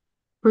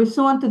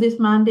 Pursuant to this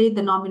mandate,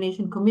 the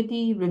Nomination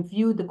Committee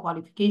reviewed the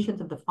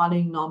qualifications of the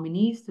following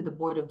nominees to the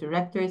Board of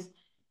Directors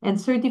and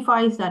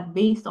certifies that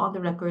based on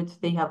the records,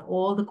 they have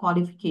all the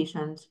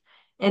qualifications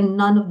and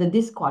none of the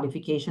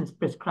disqualifications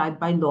prescribed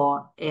by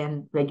law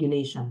and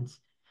regulations.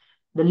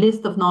 The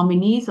list of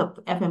nominees of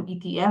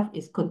FMETF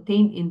is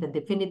contained in the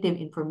definitive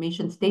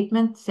information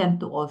statement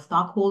sent to all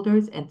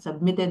stockholders and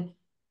submitted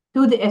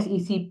to the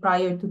SEC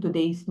prior to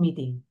today's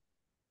meeting.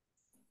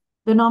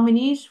 The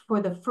nominees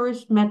for the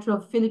First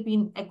Metro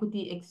Philippine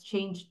Equity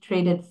Exchange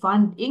Traded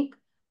Fund, Inc.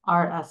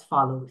 are as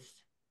follows.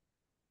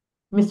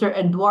 Mr.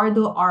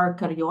 Eduardo R.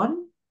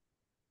 Carrion,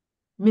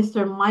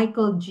 Mr.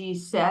 Michael G.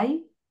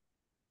 Say,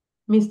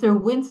 Mr.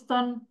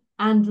 Winston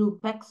Andrew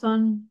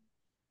Pexon,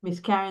 Ms.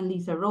 Karen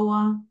Lisa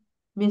Roa,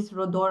 Ms.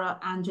 Rodora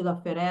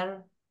Angela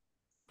Ferrer,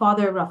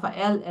 Father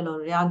Rafael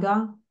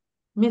Eloriaga,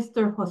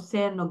 Mr.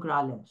 Jose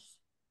Nograles.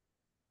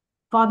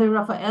 Father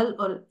Rafael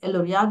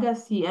Eloriaga,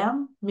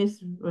 CM,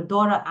 Ms.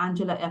 Rodora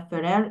Angela F.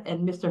 Ferrer,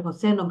 and Mr.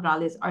 Jose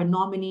Nograles are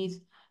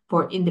nominees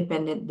for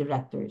independent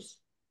directors.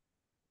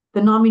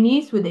 The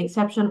nominees, with the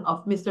exception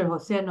of Mr.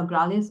 Jose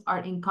Nograles, are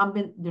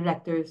incumbent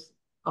directors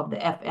of the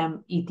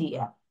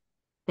FMETF.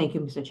 Thank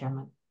you, Mr.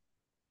 Chairman.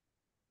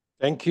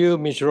 Thank you,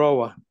 Ms.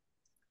 Roa.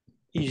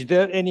 Is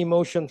there any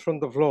motion from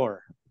the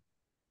floor?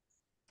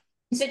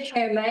 Mr.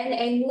 Chairman,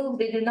 I move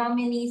that the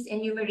nominees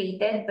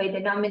enumerated by the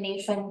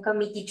Nomination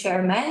Committee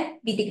Chairman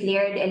be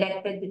declared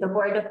elected to the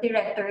Board of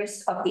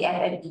Directors of the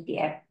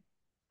FMETF.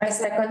 I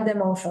second the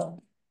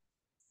motion.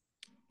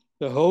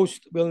 The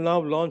host will now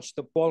launch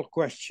the poll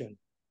question.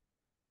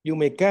 You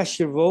may cast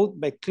your vote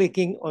by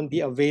clicking on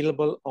the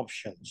available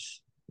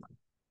options.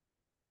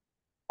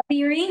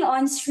 Appearing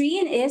on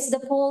screen is the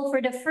poll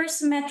for the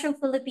First Metro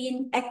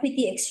Philippine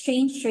Equity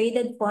Exchange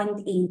Traded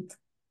Fund, Inc.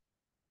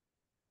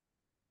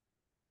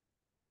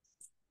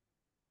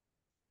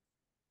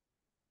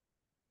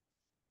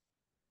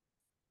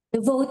 The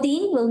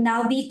voting will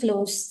now be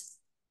closed.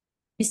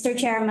 Mr.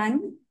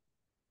 Chairman.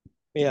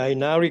 May I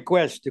now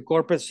request the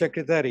Corporate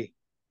Secretary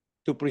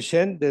to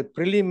present the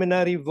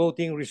preliminary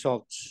voting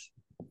results.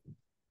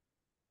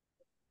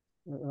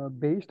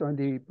 Based on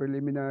the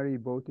preliminary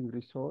voting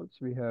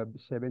results, we have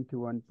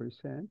 71%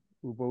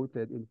 who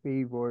voted in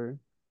favor,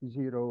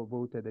 0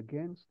 voted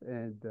against,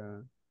 and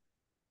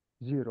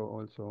 0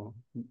 also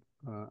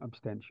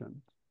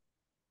abstentions.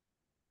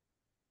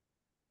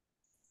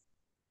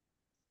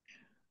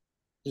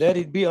 Let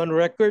it be on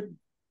record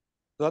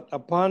that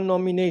upon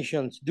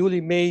nominations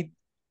duly made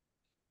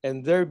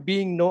and there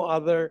being no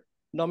other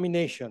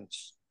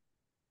nominations,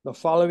 the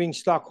following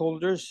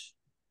stockholders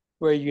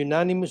were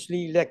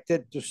unanimously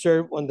elected to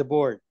serve on the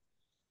board: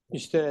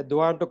 Mr.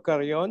 Eduardo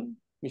Carrion,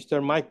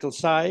 Mr. Michael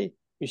Sai,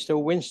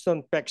 Mr.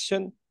 Winston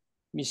Pexon,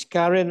 Ms.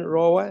 Karen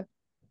Roa,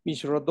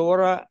 Ms.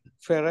 Rodora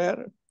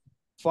Ferrer,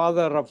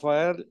 Father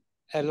Rafael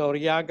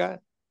Eloriaga,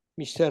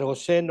 Mr.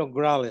 Jose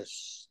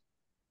Nograles.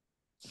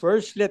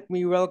 First, let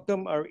me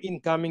welcome our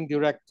incoming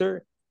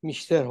director,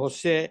 Mr.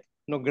 Jose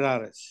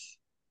Nograles.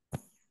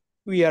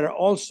 We are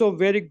also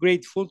very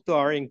grateful to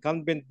our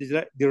incumbent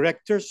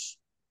directors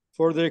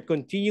for their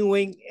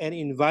continuing and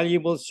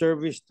invaluable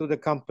service to the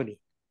company.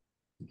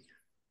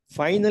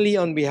 Finally,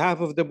 on behalf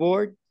of the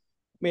board,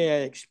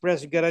 may I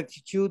express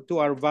gratitude to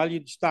our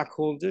valued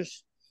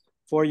stockholders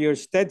for your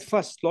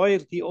steadfast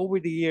loyalty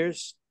over the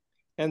years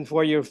and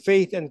for your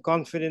faith and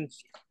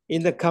confidence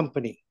in the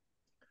company.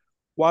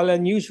 While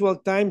unusual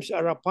times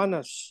are upon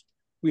us,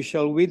 we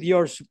shall, with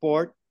your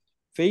support,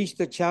 face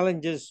the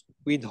challenges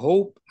with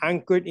hope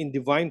anchored in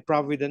divine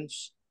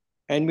providence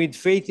and with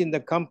faith in the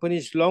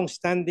company's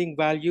long-standing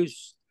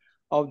values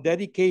of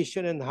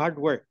dedication and hard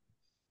work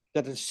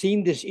that has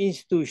seen this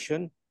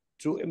institution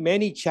through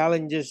many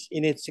challenges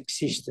in its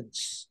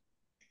existence.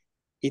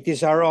 It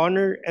is our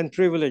honor and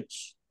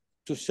privilege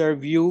to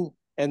serve you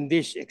and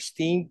this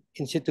esteemed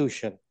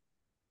institution.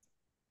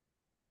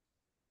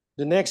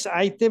 The next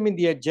item in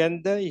the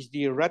agenda is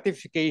the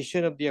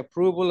ratification of the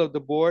approval of the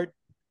board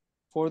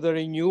for the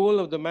renewal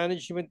of the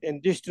management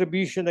and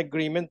distribution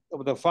agreement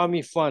of the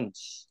FAMI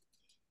funds.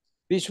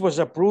 This was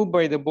approved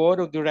by the board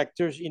of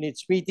directors in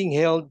its meeting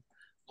held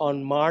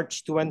on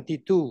March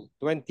 22,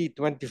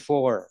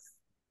 2024.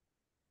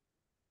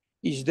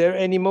 Is there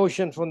any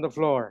motion from the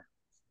floor?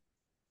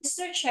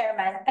 Mr.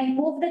 Chairman, I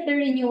move that the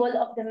renewal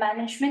of the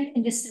management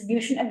and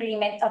distribution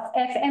agreement of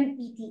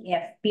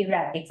FMETF be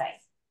ratified.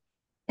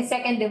 I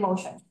second the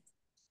motion.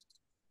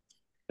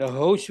 The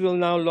host will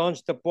now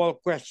launch the poll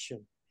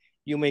question.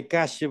 You may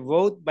cast your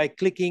vote by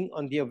clicking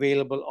on the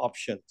available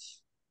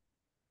options.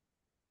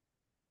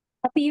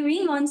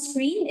 Appearing on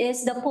screen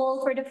is the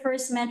poll for the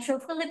First Metro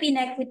Philippine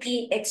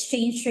Equity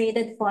Exchange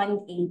Traded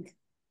Fund, Inc.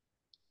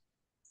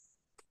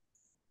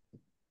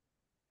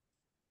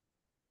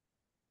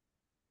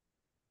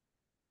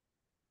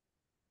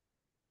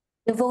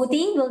 The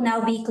voting will now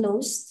be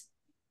closed.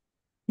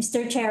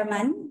 Mr.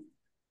 Chairman.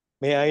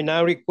 May I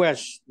now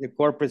request the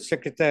Corporate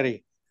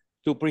Secretary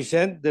to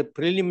present the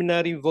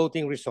preliminary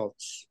voting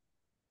results.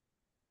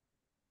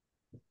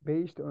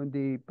 Based on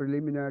the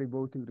preliminary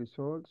voting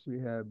results, we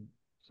have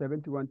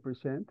 71%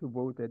 who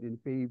voted in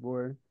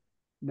favor,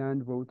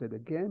 none voted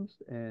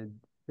against, and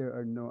there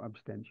are no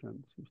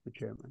abstentions, Mr.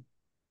 Chairman.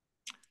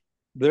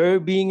 There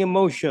being a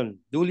motion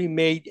duly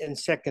made and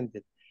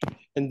seconded,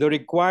 and the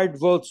required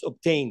votes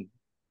obtained,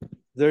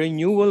 the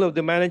renewal of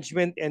the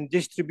management and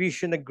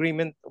distribution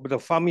agreement of the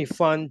FAMI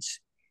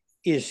funds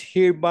is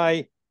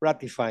hereby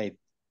ratified.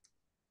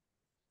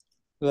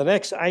 The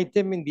next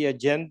item in the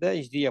agenda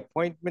is the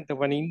appointment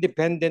of an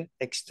independent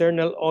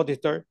external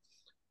auditor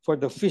for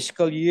the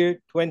fiscal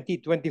year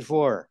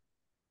 2024.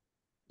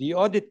 The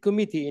Audit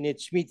Committee, in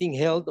its meeting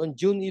held on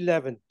June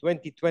 11,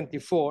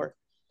 2024,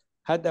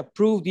 had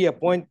approved the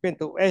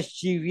appointment of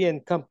SGV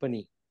and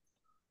Company.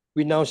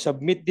 We now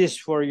submit this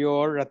for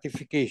your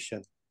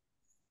ratification.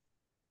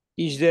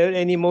 Is there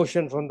any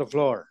motion from the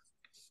floor?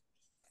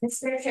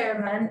 Mr.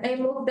 Chairman, I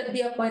move that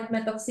the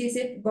appointment of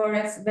Sisip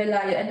Gorex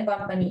Velayo and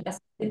Company as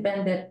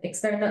independent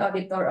external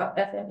auditor of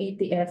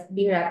FMETF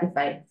be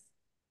ratified.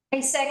 I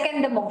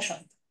second the motion.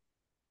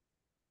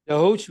 The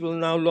host will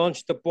now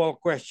launch the poll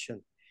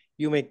question.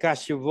 You may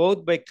cast your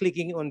vote by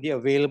clicking on the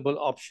available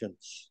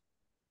options.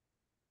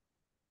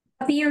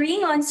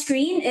 Appearing on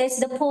screen is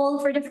the poll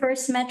for the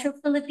First Metro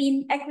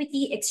Philippine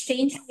Equity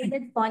Exchange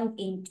Traded Fund,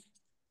 Inc.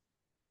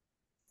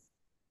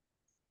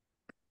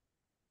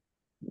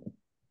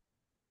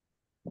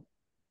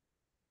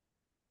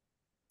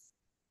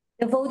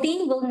 The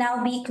voting will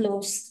now be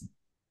closed.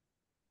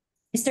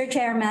 Mr.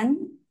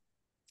 Chairman.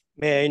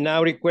 May I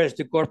now request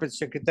the Corporate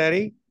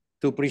Secretary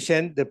to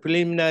present the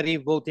preliminary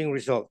voting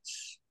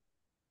results.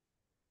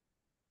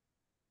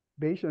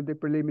 Based on the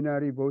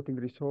preliminary voting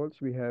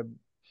results, we have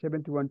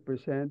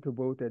 71% who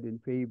voted in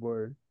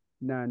favor,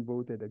 none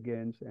voted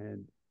against,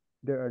 and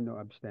there are no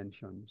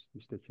abstentions,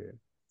 Mr. Chair.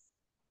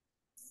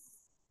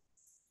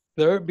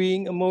 There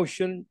being a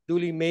motion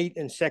duly made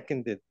and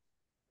seconded,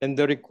 and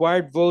the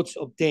required votes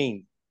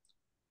obtained,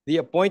 the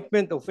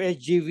appointment of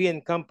SGV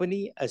and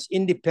Company as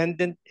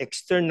independent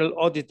external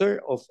auditor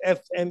of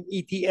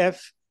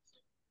FMETF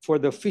for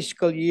the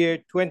fiscal year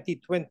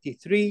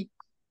 2023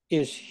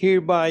 is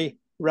hereby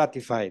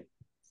ratified.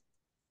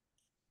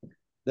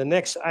 The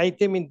next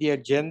item in the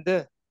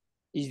agenda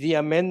is the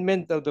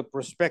amendment of the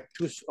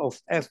prospectus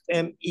of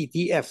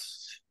FMETF.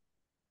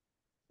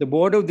 The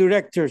Board of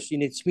Directors,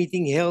 in its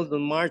meeting held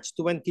on March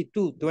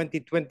 22,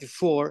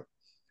 2024,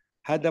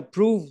 had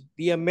approved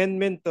the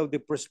amendment of the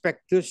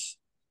prospectus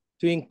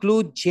to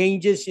include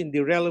changes in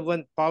the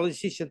relevant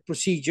policies and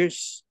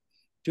procedures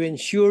to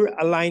ensure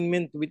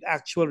alignment with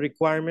actual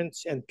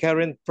requirements and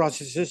current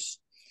processes,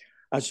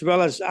 as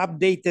well as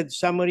updated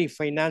summary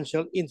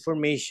financial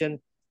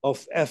information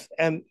of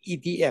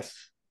FMETF.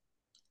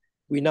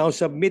 We now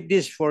submit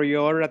this for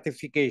your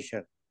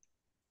ratification.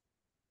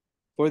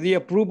 For the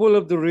approval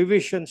of the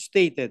revision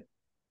stated,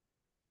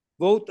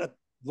 vote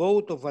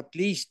of at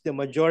least the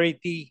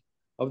majority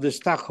of the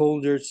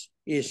stockholders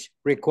is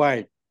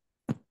required.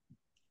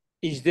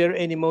 Is there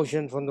any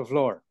motion from the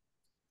floor?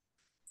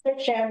 Mr.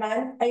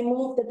 Chairman, I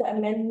move that the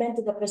amendment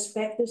to the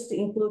prospectus to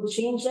include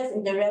changes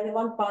in the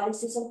relevant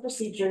policies and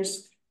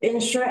procedures to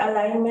ensure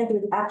alignment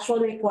with actual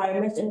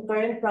requirements and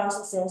current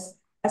processes,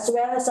 as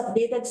well as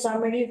updated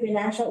summary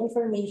financial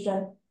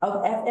information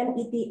of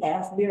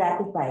FMETF be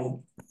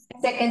ratified.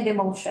 Second the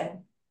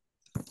motion.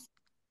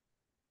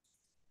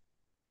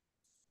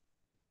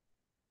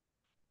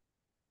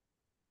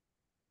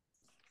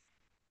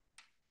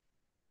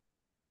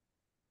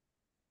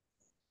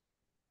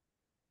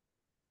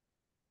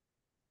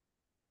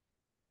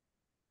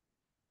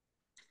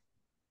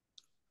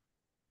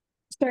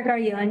 Mr.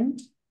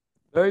 Carion?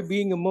 There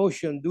being a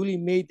motion duly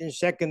made and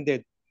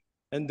seconded,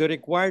 and the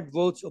required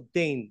votes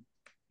obtained,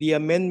 the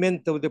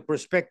amendment of the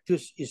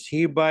prospectus is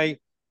hereby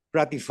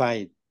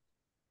ratified.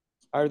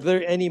 Are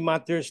there any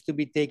matters to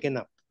be taken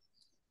up?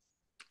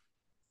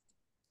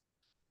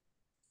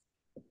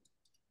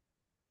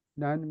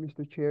 None,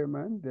 Mr.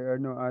 Chairman. There are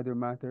no other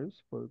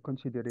matters for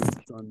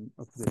consideration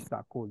of the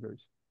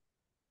stockholders.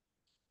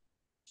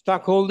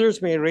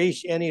 Stockholders may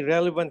raise any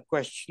relevant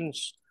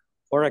questions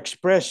or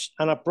express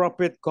an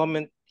appropriate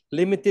comment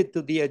limited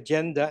to the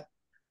agenda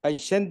by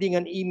sending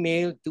an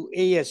email to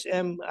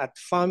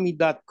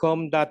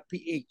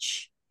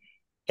asm@fami.com.ph.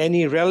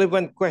 Any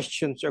relevant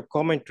questions or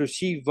comments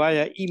received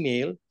via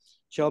email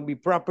shall be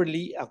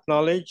properly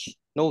acknowledged,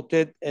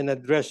 noted, and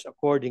addressed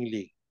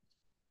accordingly.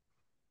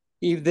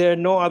 If there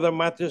are no other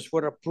matters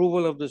for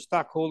approval of the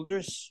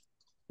stockholders,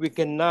 we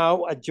can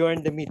now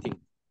adjourn the meeting.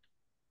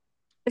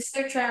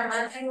 Mr.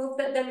 Chairman, I move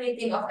that the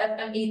meeting of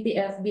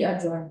FMETF be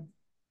adjourned.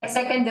 I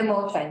second the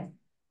motion.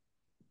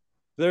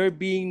 There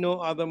being no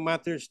other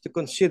matters to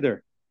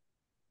consider,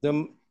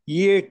 the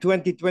year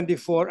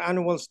 2024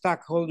 annual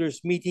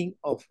stockholders meeting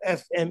of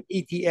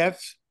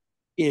FMETF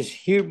is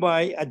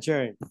hereby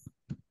adjourned.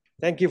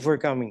 Thank you for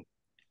coming.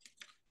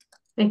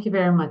 Thank you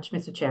very much,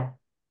 Mr. Chair.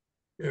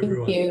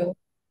 Thank you.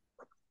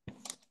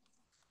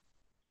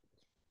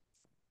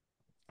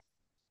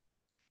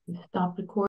 Stop recording.